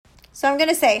So I'm going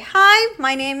to say, hi,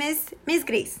 my name is Miss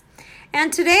Gris.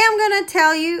 And today I'm going to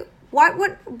tell you what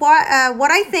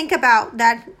I think about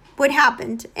that would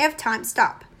happen if time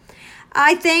stopped.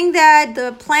 I think that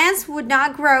the plants would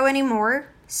not grow anymore.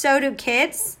 So do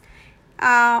kids.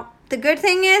 The good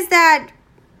thing is that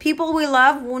people we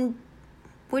love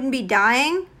wouldn't be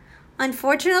dying.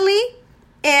 Unfortunately,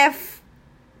 if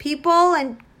people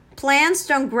and plants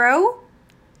don't grow,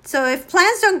 so if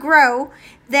plants don't grow,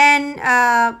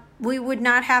 then we would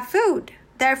not have food.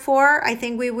 Therefore, I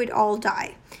think we would all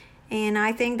die. And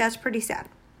I think that's pretty sad.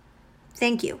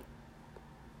 Thank you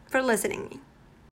for listening.